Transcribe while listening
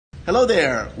Hello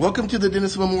there. Welcome to the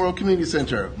Dennison Memorial Community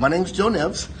Center. My name is Joe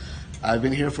Nieves. I've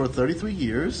been here for 33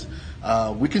 years.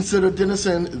 We consider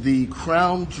Dennison the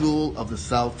crown jewel of the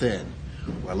South End.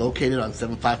 We're located on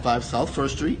 755 South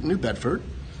First Street, New Bedford.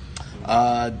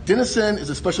 Dennison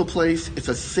is a special place. It's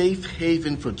a safe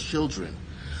haven for children.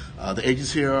 The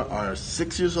ages here are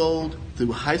 6 years old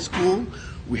through high school.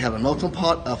 We have a melting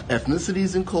pot of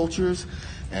ethnicities and cultures,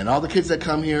 and all the kids that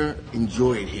come here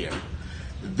enjoy it here.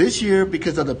 This year,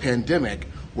 because of the pandemic,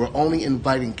 we're only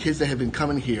inviting kids that have been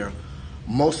coming here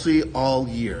mostly all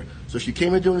year. So if you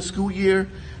came in during the school year,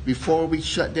 before we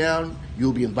shut down,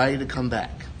 you'll be invited to come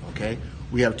back, okay?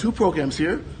 We have two programs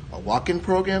here, a walk-in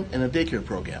program and a daycare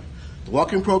program. The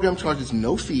walk-in program charges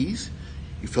no fees.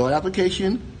 You fill out an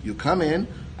application, you come in.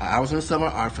 Our hours in the summer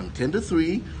are from 10 to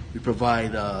 3. We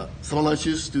provide summer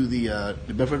lunches through the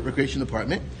Bedford Recreation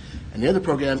Department. And the other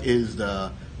program is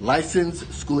the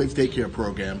licensed school-age daycare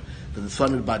program that is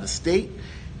funded by the state,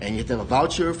 and you have to have a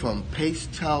voucher from Pace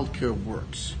Child Care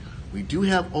Works. We do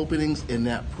have openings in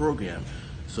that program.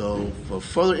 So for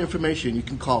further information, you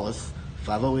can call us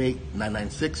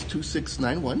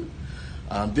 508-996-2691.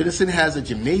 Dennison has a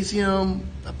gymnasium,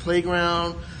 a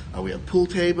playground, we have pool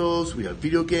tables, we have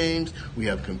video games, we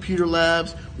have computer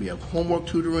labs, we have homework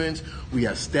tutorings, we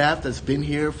have staff that's been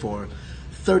here for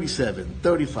 37,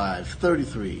 35,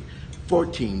 33,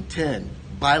 14, 10,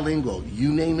 bilingual,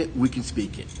 you name it, we can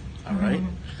speak it. All right?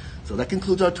 So that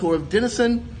concludes our tour of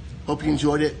Dennison. Hope you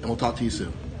enjoyed it, and we'll talk to you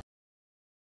soon.